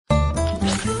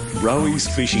Roey's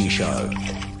Fishing Show.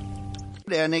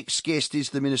 Our next guest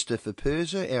is the Minister for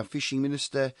PIRSA, our Fishing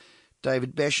Minister,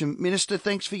 David Basham. Minister,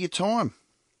 thanks for your time.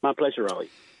 My pleasure,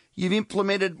 Roey. You've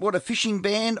implemented, a fishing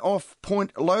ban off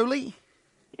Point Lowly?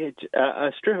 Yeah, a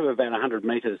strip of about 100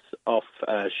 metres off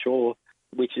shore,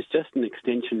 which is just an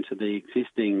extension to the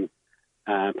existing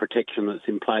protection that's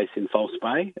in place in False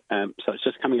Bay. So it's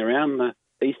just coming around the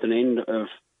eastern end of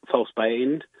False Bay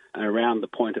end, around the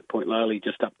point at Point Lowly,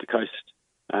 just up the coast,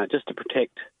 just to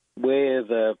protect where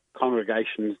the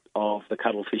congregation of the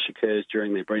cuttlefish occurs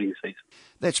during their breeding season.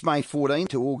 That's May 14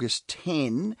 to August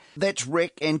 10. That's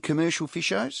rec and commercial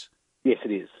fishers? Yes,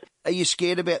 it is. Are you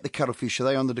scared about the cuttlefish? Are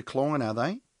they on the decline, are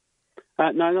they?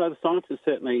 No, the science is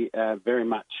certainly very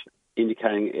much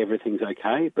indicating everything's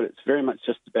okay, but it's very much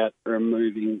just about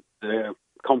removing the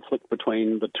conflict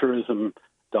between the tourism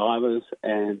divers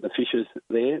and the fishers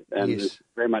there. And Yes. There's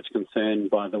very much concern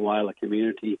by the whaler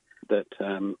community that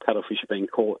cuttlefish are being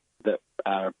caught that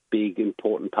are a big,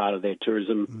 important part of their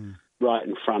tourism right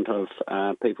in front of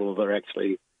people that are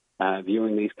actually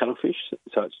viewing these cuttlefish.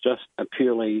 So it's just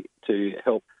purely to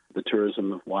help the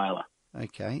tourism of whaler.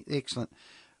 Okay, excellent.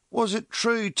 Was it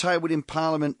true, Taywood, in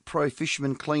Parliament,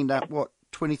 pro-fishermen cleaned up,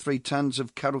 23 tonnes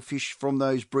of cuttlefish from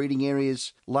those breeding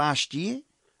areas last year?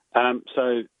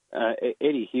 So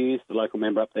Eddie Hughes, the local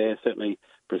member up there, certainly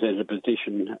presented a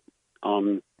petition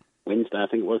on Wednesday, I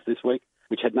think it was this week,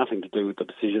 which had nothing to do with the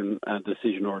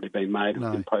decision already being made, No.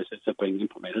 in the process of being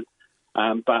implemented.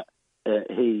 But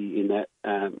he, in that,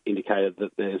 indicated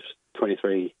that there's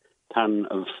 23 tonne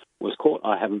was caught.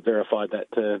 I haven't verified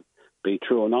that to be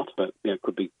true or not, but it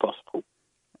could be possible.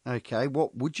 Okay,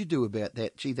 what would you do about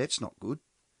that? Gee, that's not good.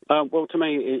 Well, to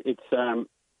me,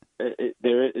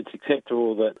 it's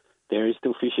acceptable that there is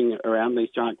still fishing around these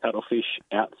giant cuttlefish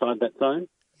outside that zone.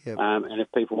 Yep. And if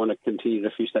people want to continue to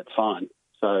fish, that's fine.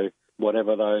 So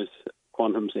whatever those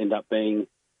quantums end up being,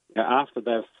 after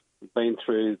they've been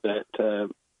through that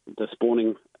the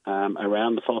spawning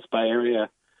around the False Bay area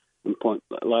and Point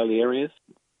Lowly areas,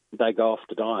 they go off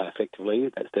to die effectively.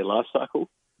 That's their life cycle.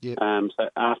 Yep. So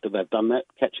after they've done that,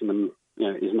 catching them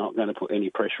is not going to put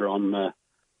any pressure on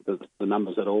the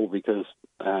numbers at all because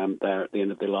they're at the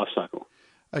end of their life cycle.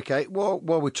 Okay, well,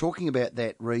 while we're talking about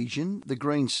that region, the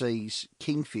Green Seas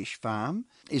Kingfish Farm,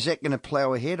 is that going to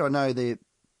plough ahead? I know they're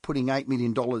putting $8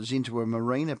 million into a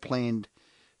marina planned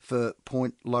for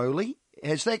Point Lowly.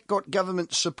 Has that got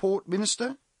government support,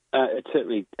 Minister? It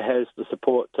certainly has the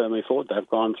support to move forward. They've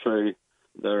gone through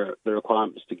the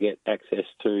requirements to get access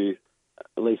to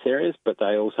lease areas, but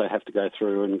they also have to go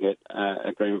through and get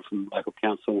agreement from local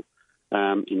council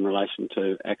in relation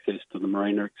to access to the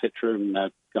marina, etc., and they're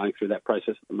going through that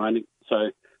process at the moment.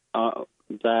 So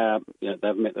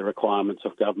they've met the requirements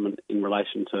of government in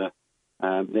relation to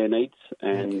their needs,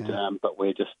 and Okay. But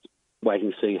we're just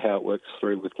waiting to see how it works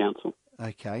through with council.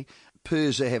 Okay.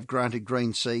 PIRSA have granted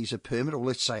Green Seas a permit, or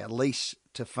let's say a lease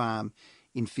to farm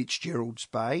in Fitzgerald's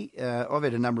Bay. I've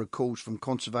had a number of calls from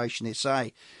Conservation SA.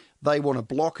 They want to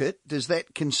block it. Does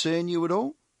that concern you at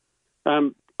all?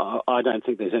 I don't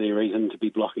think there's any reason to be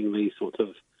blocking these sorts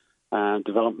of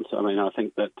developments. I mean, I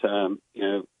think that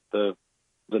the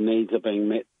needs are being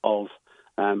met of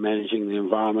managing the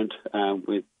environment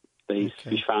with these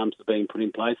fish farms that are being put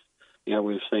in place.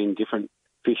 We've seen different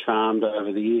fish farmed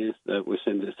over the years. We've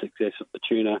seen the success of the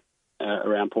tuna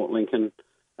around Port Lincoln.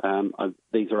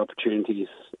 These are opportunities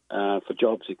for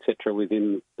jobs, etc.,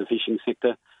 within the fishing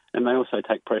sector, and they also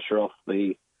take pressure off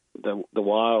the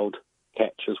wild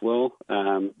catch as well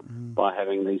by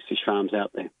having these fish farms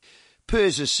out there.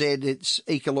 PIRSA said it's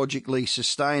ecologically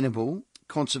sustainable.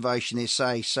 Conservation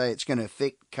SA say it's going to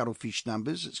affect cuttlefish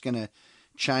numbers. It's going to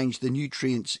change the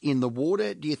nutrients in the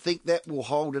water. Do you think that will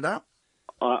hold it up?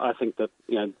 I think that,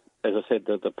 as I said,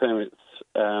 the permits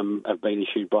have been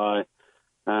issued by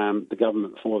the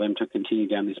government for them to continue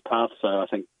down this path. So I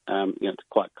think it's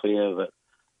quite clear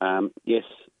that, yes,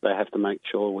 they have to make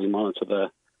sure we monitor the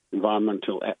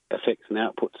environmental effects and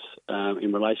outputs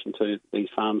in relation to these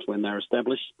farms when they're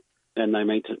established, and they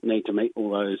need to meet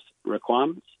all those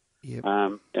requirements. Yep.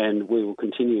 And we will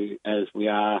continue as we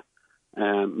are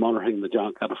monitoring the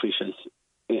giant cuttlefishes.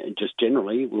 Just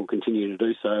generally, we'll continue to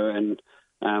do so, and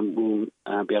we'll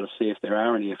be able to see if there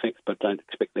are any effects, but don't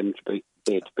expect them to be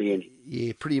there to be any.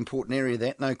 Yeah, pretty important area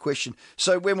that, no question.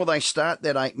 So when will they start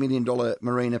that $8 million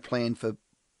marina plan for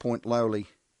Point Lowly?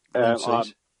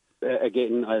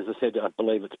 Again, as I said, I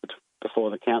believe it's before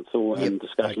the council and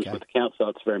discussions with the council.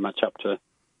 It's very much up to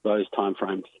those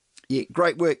timeframes. Yeah,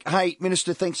 great work. Hey,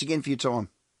 Minister, thanks again for your time.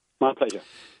 My pleasure.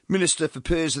 Minister for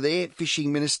PIRSA there,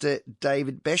 Fishing Minister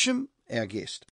David Basham, our guest.